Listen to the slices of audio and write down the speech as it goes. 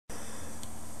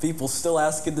People still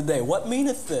ask it today, what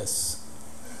meaneth this?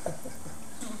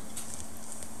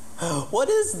 What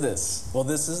is this? Well,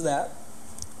 this is that,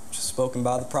 which is spoken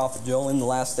by the prophet Joel. In the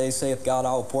last days saith God,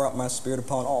 I will pour out my spirit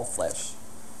upon all flesh.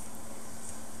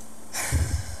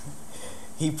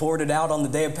 He poured it out on the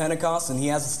day of Pentecost, and he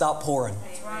hasn't stopped pouring.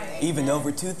 Right. Even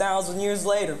over 2,000 years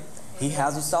later, he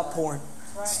hasn't stopped pouring.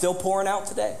 Right. Still pouring out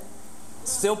today.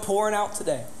 Still pouring out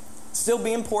today. Still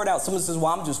being poured out. Someone says,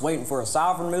 well, I'm just waiting for a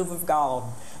sovereign move of God.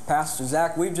 Pastor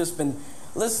Zach, we've just been...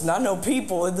 Listen, I know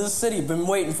people in this city have been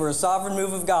waiting for a sovereign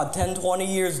move of God 10, 20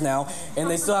 years now, and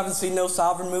they still haven't seen no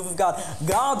sovereign move of God.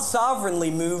 God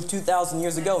sovereignly moved 2,000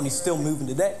 years ago, and he's still moving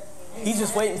today. He's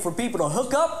just waiting for people to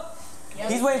hook up.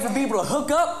 He's waiting for people to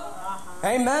hook up.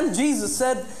 Amen. Jesus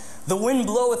said, the wind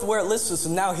bloweth where it listeth,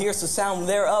 and now hearest the sound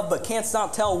thereof, but canst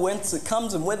not tell whence it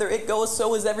comes and whither it goeth.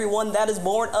 So is everyone that is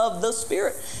born of the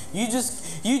Spirit. You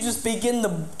just begin to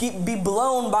be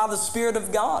blown by the Spirit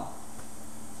of God.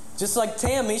 Just like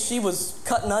Tammy, she was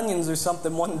cutting onions or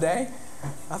something one day.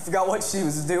 I forgot what she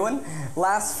was doing.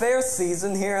 Last fair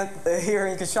season here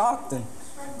in Coshocton.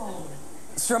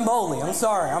 Stromboli. I'm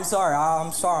sorry.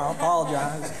 I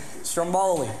apologize.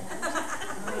 Stromboli.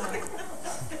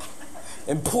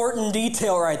 Important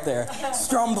detail right there.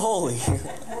 Stromboli.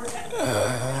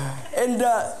 And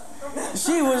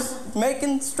she was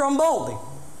making stromboli.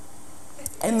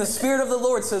 And the Spirit of the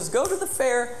Lord says, go to the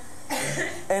fair.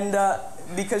 And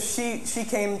because she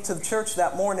came to the church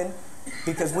that morning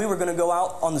because we were going to go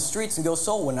out on the streets and go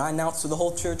soul win. I announced to the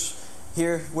whole church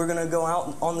here, we're going to go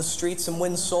out on the streets and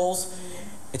win souls.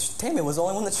 Tammy was the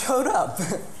only one that showed up.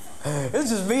 It was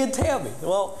just me and Tammy.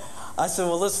 Well, I said,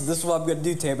 well, listen, this is what I'm going to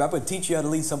do, Tammy. I'm going to teach you how to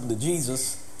lead something to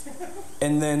Jesus.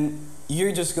 And then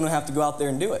you're just going to have to go out there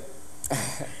and do it.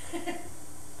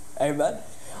 Amen.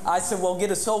 I said, well,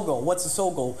 get a soul goal. What's a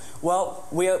soul goal? Well,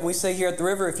 we say here at the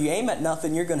river, if you aim at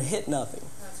nothing, you're going to hit nothing.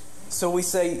 So we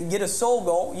say, get a soul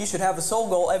goal. You should have a soul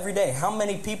goal every day. How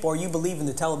many people are you believing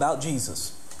to tell about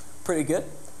Jesus? Pretty good.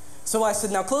 So I said,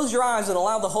 now close your eyes and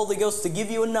allow the Holy Ghost to give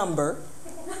you a number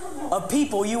of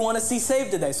people you want to see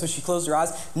saved today. So she closed her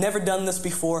eyes. Never done this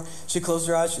before. She closed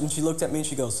her eyes and she looked at me and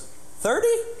she goes, 30?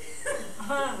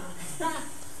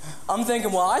 I'm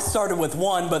thinking, well, I started with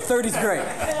 1, but 30's great.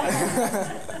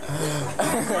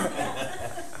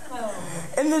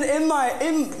 And then in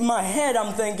my head,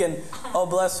 I'm thinking, oh,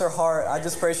 bless her heart. I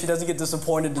just pray she doesn't get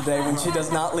disappointed today when she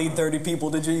does not lead 30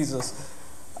 people to Jesus.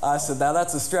 I said, now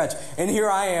that's a stretch. And here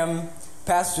I am,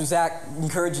 Pastor Zach,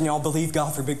 encouraging y'all believe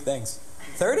God for big things.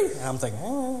 30? And I'm thinking,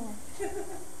 oh.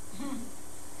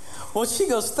 Well, she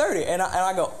goes 30. And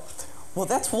I go, well,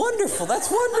 that's wonderful. That's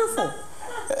wonderful.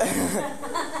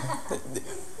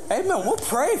 Amen. We'll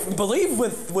pray, believe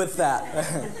with that.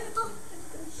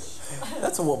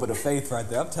 That's a woman of faith right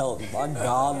there. I'm telling you, my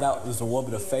God, that was a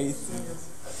woman of faith.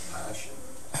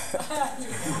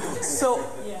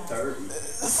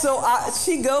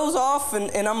 She goes off,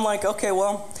 and I'm like, okay,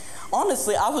 well,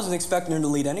 honestly, I wasn't expecting her to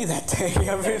lead any that day.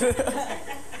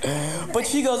 But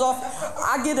she goes off.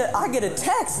 I get a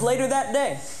text later that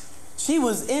day. She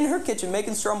was in her kitchen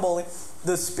making stromboli.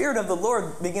 The Spirit of the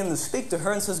Lord began to speak to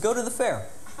her and says, go to the fair.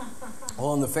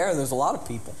 Well, in the fair, there's a lot of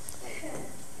people.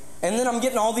 And then I'm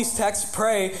getting all these texts,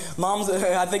 pray.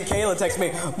 I think Kayla texted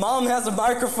me, Mom has a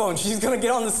microphone. She's going to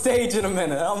get on the stage in a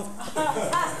minute.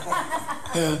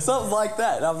 Something like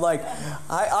that. And I'm like,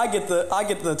 I get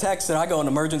the text and I go in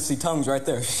emergency tongues right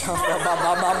there.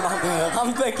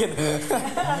 I'm thinking.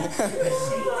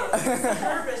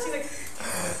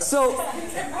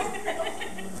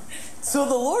 So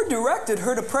the Lord directed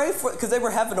her to pray for, because they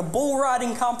were having a bull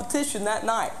riding competition that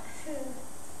night.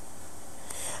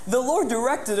 The Lord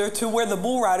directed her to where the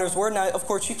bull riders were. Now, of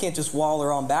course, you can't just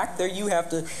waller on back there. You have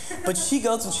to. But she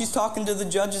goes and she's talking to the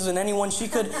judges and anyone she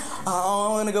could. I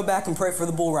want to go back and pray for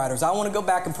the bull riders. I want to go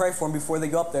back and pray for them before they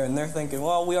go up there. And they're thinking,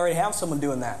 well, we already have someone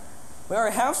doing that.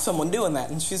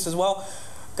 And she says, well,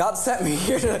 God sent me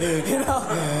here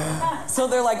to, So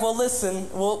they're like, well, listen,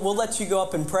 we'll let you go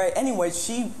up and pray. Anyway,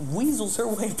 she weasels her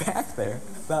way back there.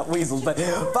 Not weasels, but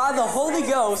by the Holy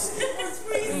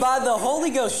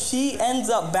Ghost, she ends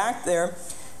up back there.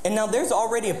 And now there's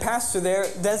already a pastor there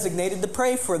designated to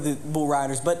pray for the bull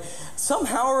riders. But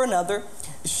somehow or another,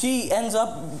 she ends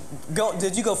up,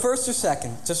 did you go first or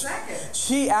second?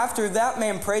 Second. After that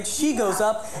man prayed, she goes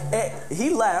up, he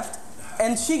left.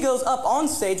 And she goes up on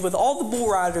stage with all the bull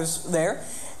riders there,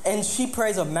 and she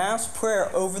prays a mass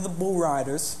prayer over the bull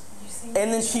riders.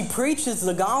 And then she preaches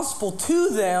the gospel to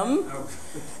them.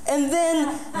 And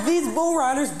then these bull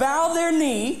riders bow their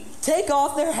knee, take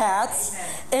off their hats,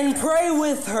 and pray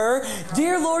with her,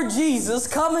 "Dear Lord Jesus,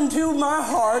 come into my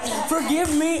heart.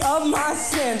 Forgive me of my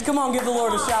sins." Come on, give the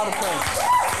Lord a shout of praise.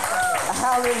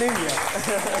 Hallelujah.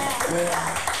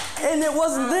 And it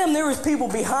wasn't them. There was people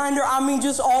behind her. I mean,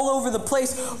 just all over the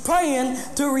place praying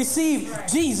to receive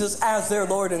Jesus as their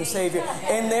Lord and Savior.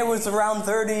 And there was around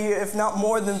 30, if not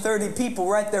more than 30 people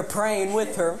right there praying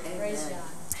with her. Praise God.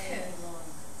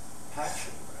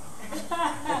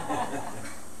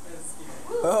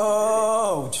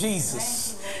 Oh,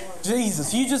 Jesus.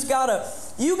 Jesus.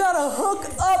 You gotta hook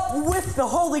up with the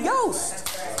Holy Ghost.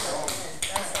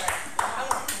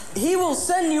 He will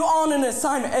send you on an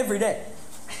assignment every day.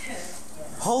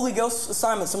 Holy Ghost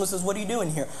assignment. Someone says, "What are you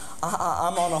doing here?"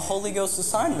 I'm on a Holy Ghost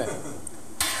assignment.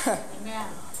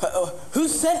 Who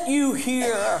sent you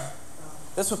here?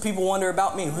 That's what people wonder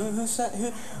about me. Who's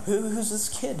this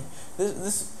kid?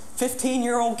 This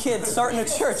 15-year-old kid starting a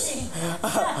church.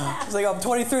 It's like, I'm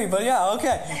 23, but yeah,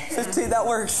 okay. 15, that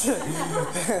works.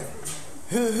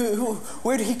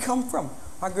 Where did he come from?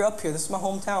 I grew up here. This is my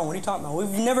hometown. What are you talking about? We've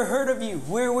never heard of you.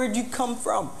 Where'd you come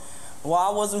from? Well,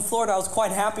 I was in Florida. I was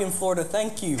quite happy in Florida.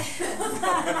 Thank you.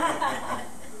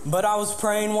 But I was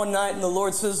praying one night, and the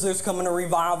Lord says there's coming a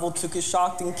revival to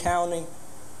Coshocton County.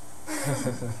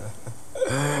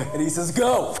 And he says,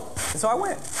 "Go." And so I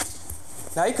went.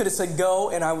 Now, he could have said go,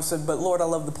 and I would have said, "But Lord, I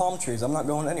love the palm trees. I'm not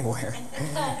going anywhere."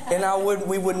 And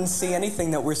we wouldn't see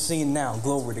anything that we're seeing now.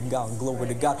 Glory to God, glory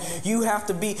to God. You have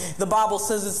to be, the Bible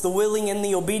says it's the willing and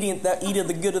the obedient that eat of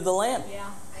the good of the land. Yeah,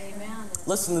 amen.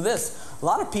 Listen to this. A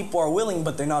lot of people are willing,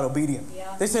 but they're not obedient.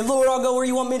 Yeah. They say, "Lord, I'll go where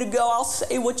you want me to go. I'll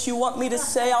say what you want me to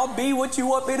say. I'll be what you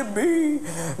want me to be.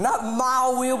 Not my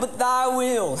will, but thy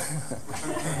will."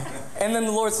 And then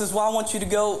the Lord says, "Well, I want you to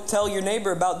go tell your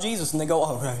neighbor about Jesus." And they go,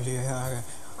 "Oh, right, yeah,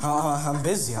 I'm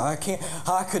busy. I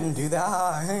couldn't do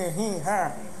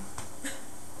that."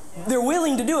 They're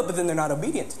willing to do it, but then they're not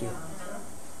obedient to do it.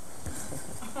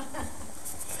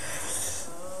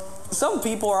 Some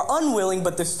people are unwilling,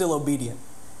 but they're still obedient.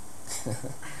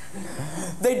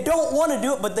 They don't want to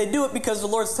do it, but they do it because the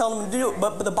Lord's telling them to do it.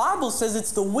 But the Bible says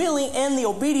it's the willing and the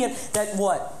obedient that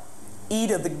what?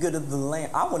 Eat of the good of the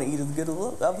land. I want to eat of the good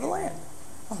of the land.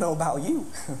 I don't know about you.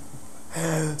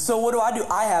 So what do?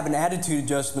 I have an attitude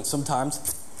adjustment sometimes.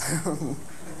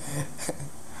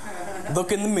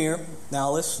 Look in the mirror.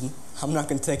 Now listen, I'm not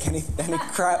going to take any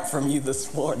crap from you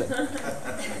this morning.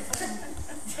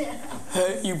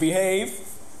 You behave.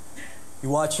 You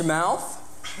watch your mouth.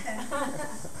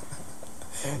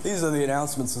 These are the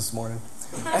announcements this morning.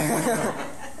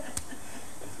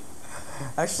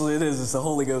 Actually, it is. It's a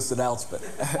Holy Ghost announcement.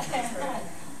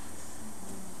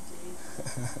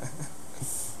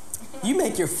 You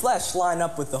make your flesh line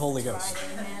up with the Holy Ghost.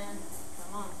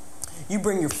 You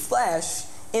bring your flesh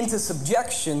into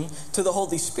subjection to the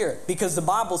Holy Spirit, because the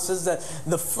Bible says that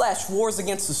the flesh wars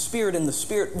against the Spirit and the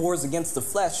Spirit wars against the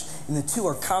flesh, and the two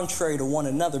are contrary to one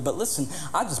another. But listen,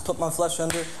 I just put my flesh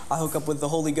under, I hook up with the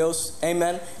Holy Ghost,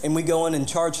 amen, and we go in and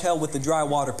charge hell with the dry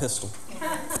water pistol.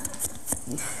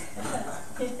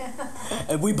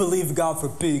 And we believe God for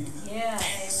big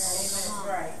things. Amen.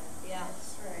 Right. Yeah,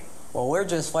 that's right. Well, we're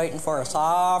just waiting for a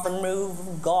sovereign move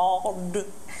of God.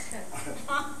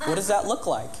 What does that look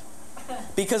like?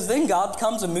 Because then God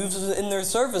comes and moves in their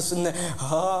service, and they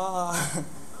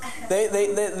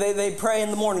pray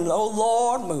in the morning, "Oh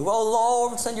Lord, move. Oh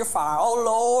Lord, send your fire. Oh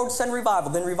Lord, send revival."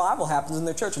 Then revival happens in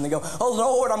their church, and they go, "Oh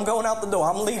Lord, I'm going out the door.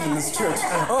 I'm leaving this church."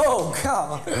 Oh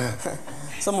God.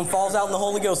 Someone falls out in the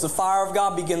Holy Ghost. The fire of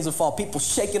God begins to fall. People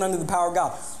shaking under the power of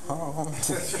God.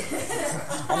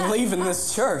 I'm leaving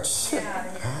this church.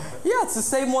 Yeah, it's the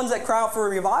same ones that cry out for a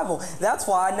revival. That's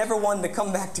why I never wanted to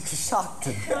come back to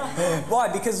Coshocton. Why?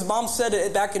 Because Mom said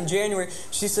it back in January.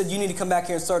 She said, "You need to come back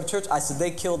here and start a church." I said,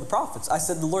 "They killed the prophets." I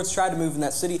said, "The Lord's tried to move in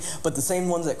that city, but the same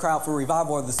ones that cry out for a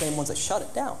revival are the same ones that shut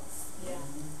it down." Yeah.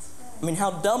 I mean, how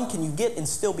dumb can you get and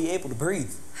still be able to breathe?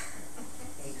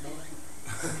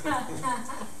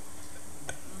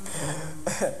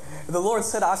 The Lord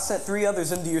said, "I've sent 3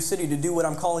 others into your city to do what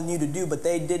I'm calling you to do, but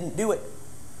they didn't do it.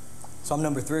 So I'm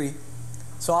number 3.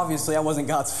 So obviously I wasn't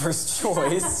God's first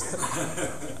choice."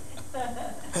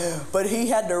 But he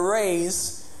had to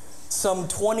raise some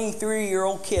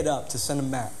 23-year-old kid up to send him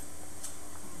back.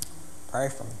 Pray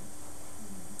for me.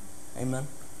 Amen.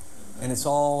 And it's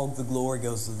all the glory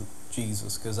goes to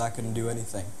Jesus, because I couldn't do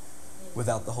anything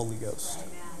without the Holy Ghost.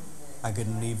 I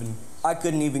couldn't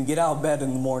even get out of bed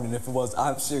in the morning if it was.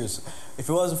 I'm serious. If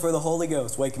it wasn't for the Holy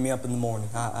Ghost waking me up in the morning,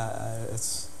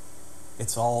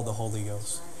 it's all the Holy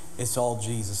Ghost. It's all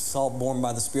Jesus. It's all born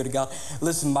by the Spirit of God.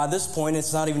 Listen, by this point,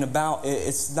 it's not about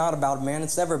a man.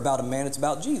 It's never about a man. It's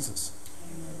about Jesus.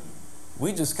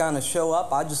 we just kind of show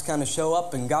up. I just kind of show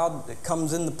up, and God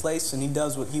comes in the place and he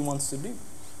does what he wants to do.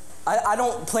 I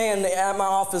don't plan at my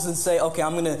office and say, okay,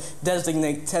 I'm going to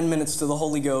designate 10 minutes to the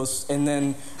Holy Ghost, and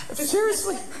then,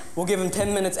 seriously, we'll give him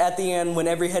 10 minutes at the end when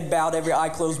every head bowed, every eye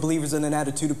closed, believers in an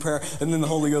attitude of prayer, and then the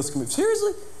Holy Ghost can move.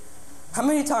 Seriously? How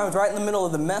many times right in the middle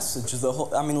of the message,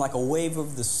 like a wave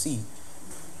of the sea,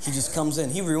 he just comes in.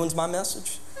 He ruins my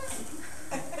message.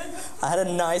 I had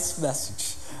a nice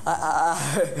message.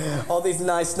 All these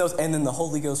nice notes, and then the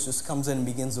Holy Ghost just comes in and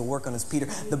begins to work on his Peter.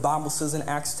 The Bible says in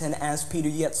Acts 10, as Peter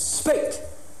yet spake,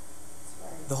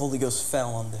 the Holy Ghost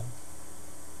fell on them.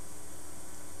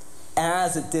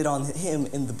 As it did on him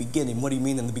in the beginning. What do you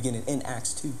mean in the beginning? In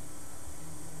Acts 2.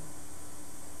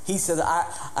 He said,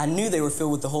 I knew they were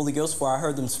filled with the Holy Ghost, for I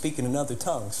heard them speaking in other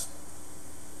tongues.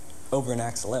 Over in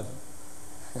Acts 11.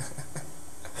 A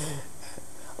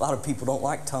lot of people don't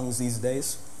like tongues these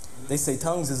days. They say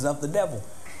tongues is of the devil.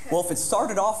 Well, if it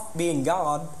started off being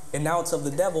God and now it's of the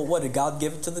devil, what, did God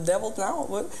give it to the devil?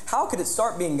 Now, how could it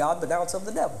start being God but now it's of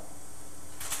the devil?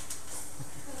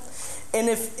 And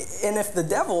if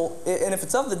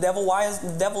it's of the devil, why is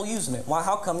the devil using it?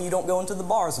 How come you don't go into the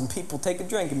bars and people take a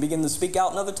drink and begin to speak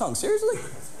out in other tongues? Seriously?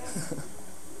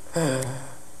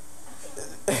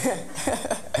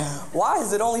 Why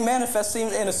is it only manifesting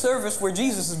in a service where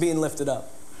Jesus is being lifted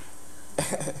up?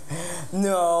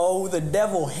 No, the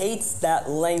devil hates that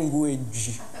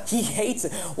language. He hates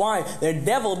it. Why? The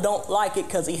devil don't like it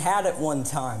because he had it one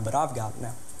time, but I've got it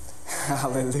now.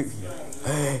 Hallelujah.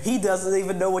 He doesn't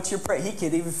even know what you're praying. He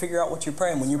can't even figure out what you're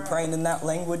praying. When you're praying in that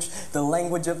language, the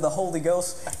language of the Holy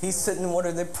Ghost, he's sitting, what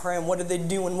are they praying? What are they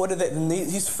doing? And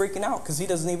he's freaking out because he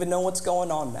doesn't even know what's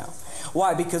going on now.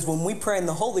 Why? Because when we pray in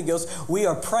the Holy Ghost, we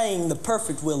are praying the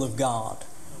perfect will of God.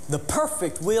 The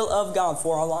perfect will of God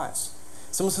for our lives.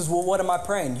 Someone says, well, what am I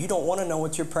praying? You don't want to know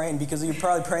what you're praying because you're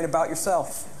probably praying about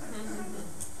yourself.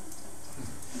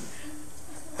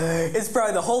 It's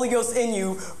probably the Holy Ghost in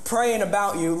you praying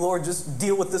about you. Lord, just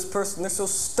deal with this person. They're so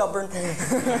stubborn.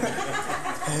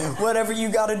 Whatever you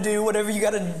got to do, whatever you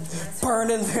got to burn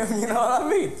in them, you know what I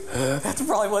mean? That's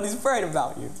probably what he's praying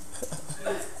about you.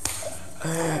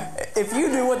 If you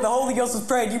knew what the Holy Ghost was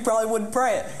praying, you probably wouldn't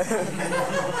pray it.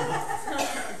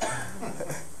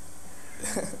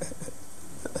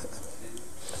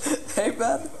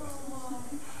 Amen.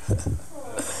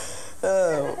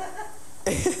 Oh.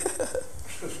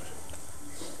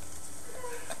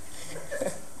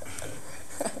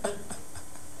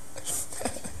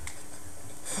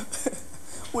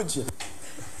 Would you?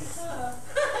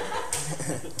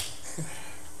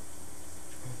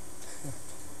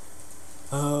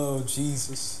 Oh,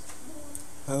 Jesus.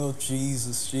 Oh,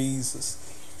 Jesus, Jesus.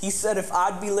 He said, if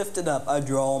I'd be lifted up, I'd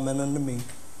draw all men unto me.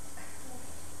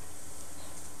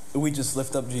 We just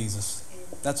lift up Jesus.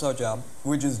 That's our job.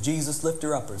 We're just Jesus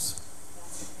lifter-uppers.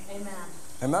 Amen.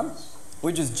 Amen?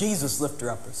 We're just Jesus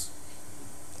lifter-uppers.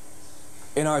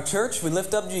 In our church, we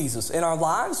lift up Jesus. In our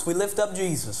lives, we lift up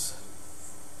Jesus.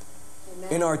 Amen.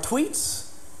 In our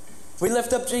tweets, we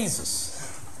lift up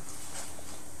Jesus.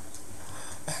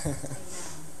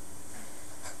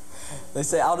 They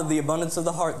say out of the abundance of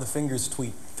the heart, the fingers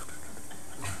tweet.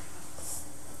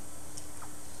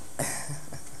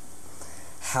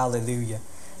 Hallelujah.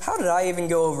 How did I even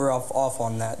go off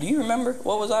on that? Do you remember?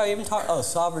 What was I even talking? Oh,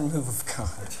 sovereign move of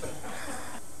God.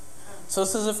 So it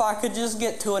says if I could just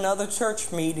get to another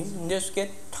church meeting and just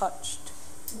get touched.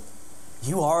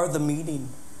 You are the meeting.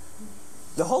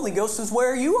 The Holy Ghost is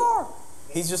where you are.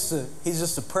 He's just a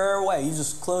prayer away. You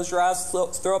just close your eyes,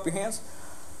 throw up your hands.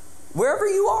 Wherever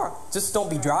you are. Just don't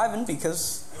be driving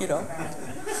because, you know.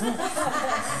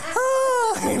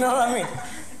 You know what I mean?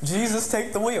 Jesus,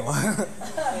 take the wheel.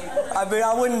 I mean,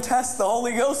 I wouldn't test the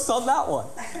Holy Ghost on that one.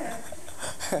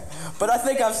 But I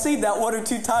think I've seen that one or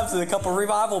two times in a couple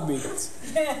revival meetings.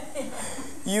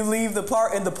 You leave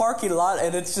in the parking lot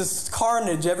and it's just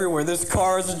carnage everywhere. There's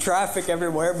cars and traffic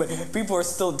everywhere, but people are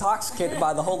still intoxicated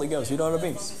by the Holy Ghost. You know what I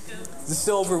mean? They're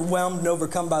still overwhelmed and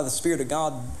overcome by the Spirit of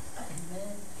God.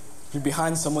 You're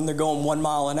behind someone, they're going 1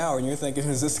 mile an hour, and you're thinking,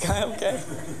 is this guy okay?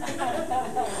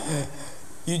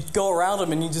 You go around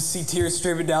him and you just see tears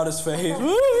streaming down his face. You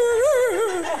know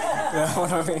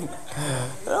what I mean?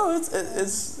 No,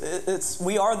 it's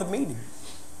we are the meeting.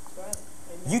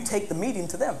 You take the meeting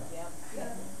to them.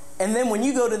 And then when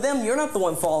you go to them, you're not the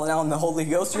one falling out in the Holy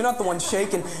Ghost. You're not the one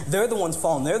shaking. They're the ones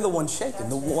falling. They're the ones shaking,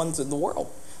 the ones in the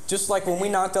world. Just like when we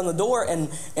knocked on the door and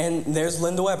there's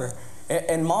Linda Weber.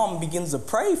 And Mom begins to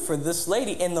pray for this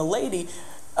lady. And the lady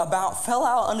about fell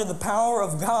out under the power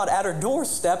of God at her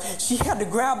doorstep. She had to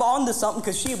grab onto something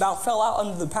because she about fell out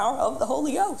under the power of the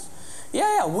Holy Ghost.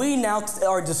 Yeah, we now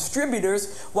are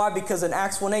distributors. Why? Because in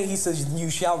Acts 1:8 he says, you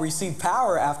shall receive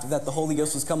power after that the Holy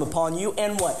Ghost has come upon you.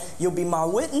 And what? You'll be my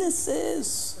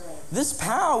witnesses. This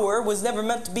power was never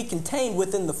meant to be contained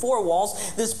within the four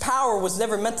walls. This power was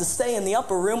never meant to stay in the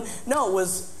upper room. No, it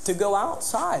was to go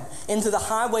outside into the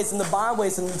highways and the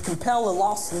byways and compel a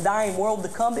lost and dying world to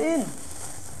come in.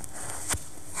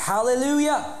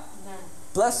 Hallelujah.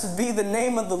 Blessed be the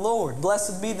name of the Lord.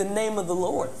 Blessed be the name of the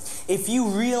Lord. If you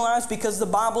realize, because the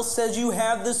Bible says you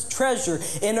have this treasure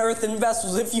in earthen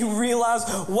vessels, if you realize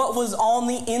what was on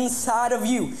the inside of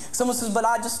you. Someone says, but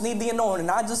I just need the anointing.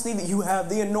 I just need that. You have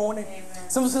the anointing. Amen.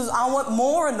 Someone says, I want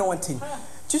more anointing.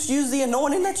 Just use the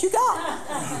anointing that you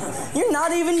got. You're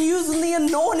not even using the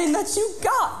anointing that you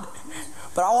got.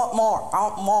 But I want more. I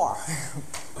want more.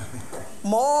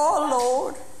 More,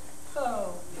 Lord.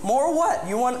 More what?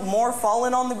 You want more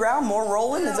falling on the ground, more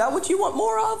rolling? Is that what you want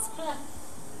more of?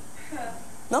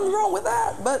 Nothing wrong with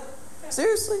that, but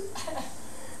seriously.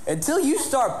 Until you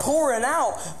start pouring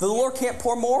out, the Lord can't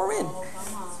pour more in.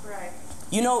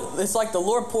 You know, it's like the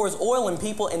Lord pours oil in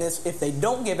people, and if they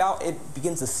don't give out, it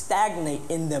begins to stagnate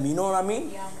in them. You know what I mean?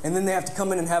 Yeah. And then they have to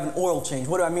come in and have an oil change.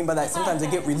 What do I mean by that? Sometimes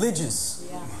they get religious.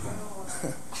 Yeah.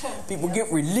 People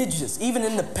get religious. Even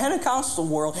in the Pentecostal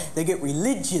world, they get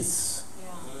religious.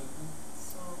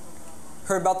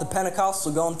 Heard about the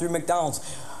Pentecostal going through McDonald's.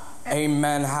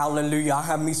 Amen, hallelujah. I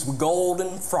have me some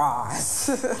golden fries.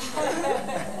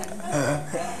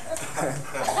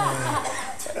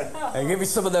 And give me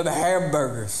some of them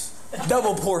hamburgers.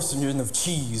 Double portion of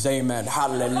cheese. Amen,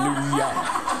 hallelujah.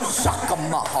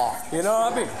 Shakamaha. You know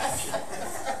what I mean?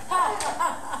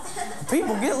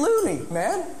 People get loony,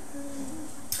 man.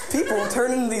 People will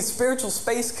turn into these spiritual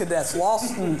space cadets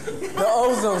lost in the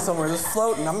ozone somewhere, just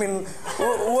floating. I mean,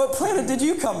 what planet did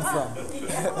you come from?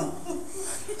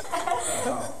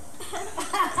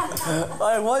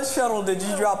 Like, what shuttle did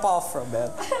you drop off from,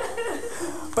 man?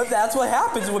 But that's what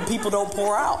happens when people don't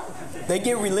pour out. They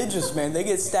get religious, man. They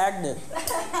get stagnant.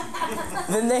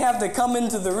 Then they have to come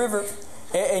into the river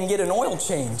and get an oil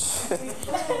change.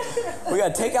 We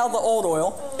got to take out the old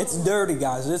oil. It's dirty,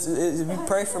 guys. You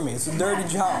pray for me. It's a dirty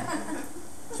job.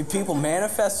 You people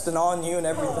manifesting on you and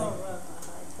everything.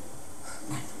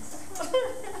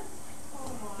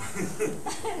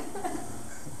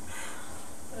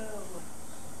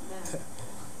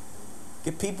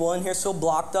 Get people in here so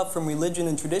blocked up from religion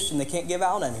and tradition they can't give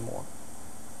out anymore.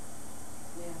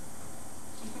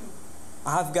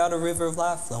 I've got a river of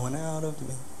life flowing out of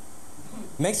me.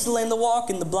 Makes the lame to walk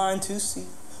and the blind to see.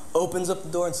 Opens up the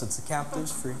door and sets the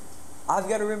captives free. I've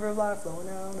got a river of life flowing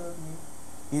out of me.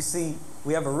 You see,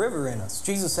 we have a river in us.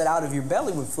 Jesus said out of your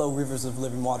belly would flow rivers of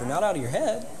living water, not out of your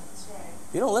head.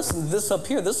 You don't listen to this up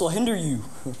here. This will hinder you.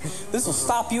 This will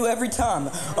stop you every time.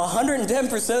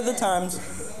 110% of the times.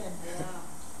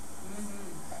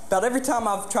 About every time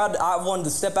I wanted to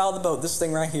step out of the boat, this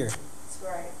thing right here.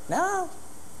 Nah.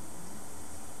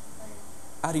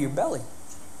 Out of your belly.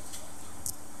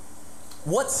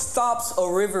 What stops a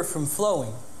river from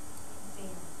flowing?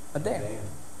 A dam.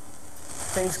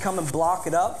 Things come and block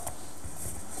it up.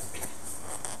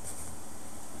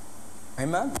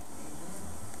 Amen?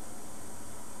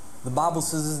 The Bible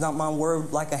says, is not my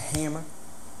word like a hammer?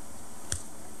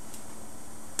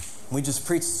 We just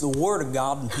preach the word of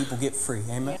God and people get free.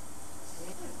 Amen?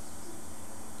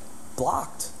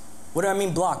 Blocked. What do I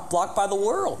mean blocked? Blocked by the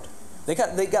world. They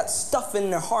got stuff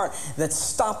in their heart that's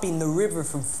stopping the river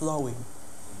from flowing.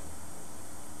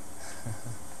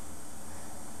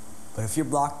 But if you're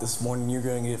blocked this morning, you're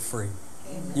going to get free.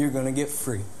 Amen. You're going to get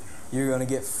free. You're going to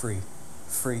get free.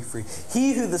 Free, free.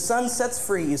 He who the Son sets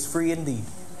free is free indeed.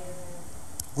 Amen.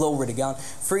 Glory to God.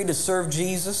 Free to serve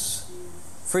Jesus.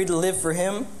 Free to live for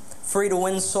Him. Free to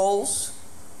win souls.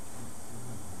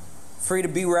 Free to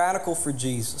be radical for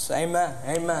Jesus. Amen.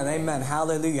 Amen. Amen.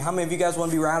 Hallelujah. How many of you guys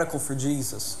want to be radical for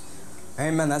Jesus?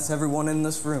 Amen. That's everyone in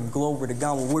this room. Glory to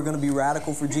God. Well, we're going to be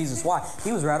radical for Jesus. Why?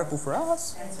 He was radical for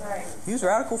us. That's right. He was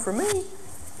radical for me.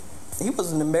 He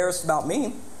wasn't embarrassed about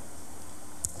me.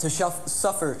 To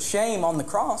suffer shame on the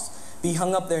cross, be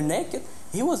hung up there naked.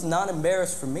 He was not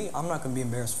embarrassed for me. I'm not going to be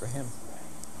embarrassed for Him.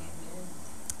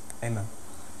 Amen.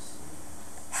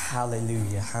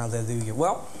 Hallelujah. Hallelujah.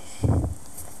 Well,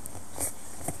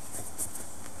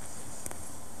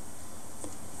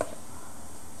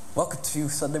 welcome to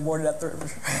Sunday morning at the river.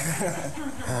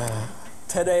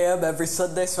 10 a.m. every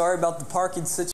Sunday. Sorry about the parking situation.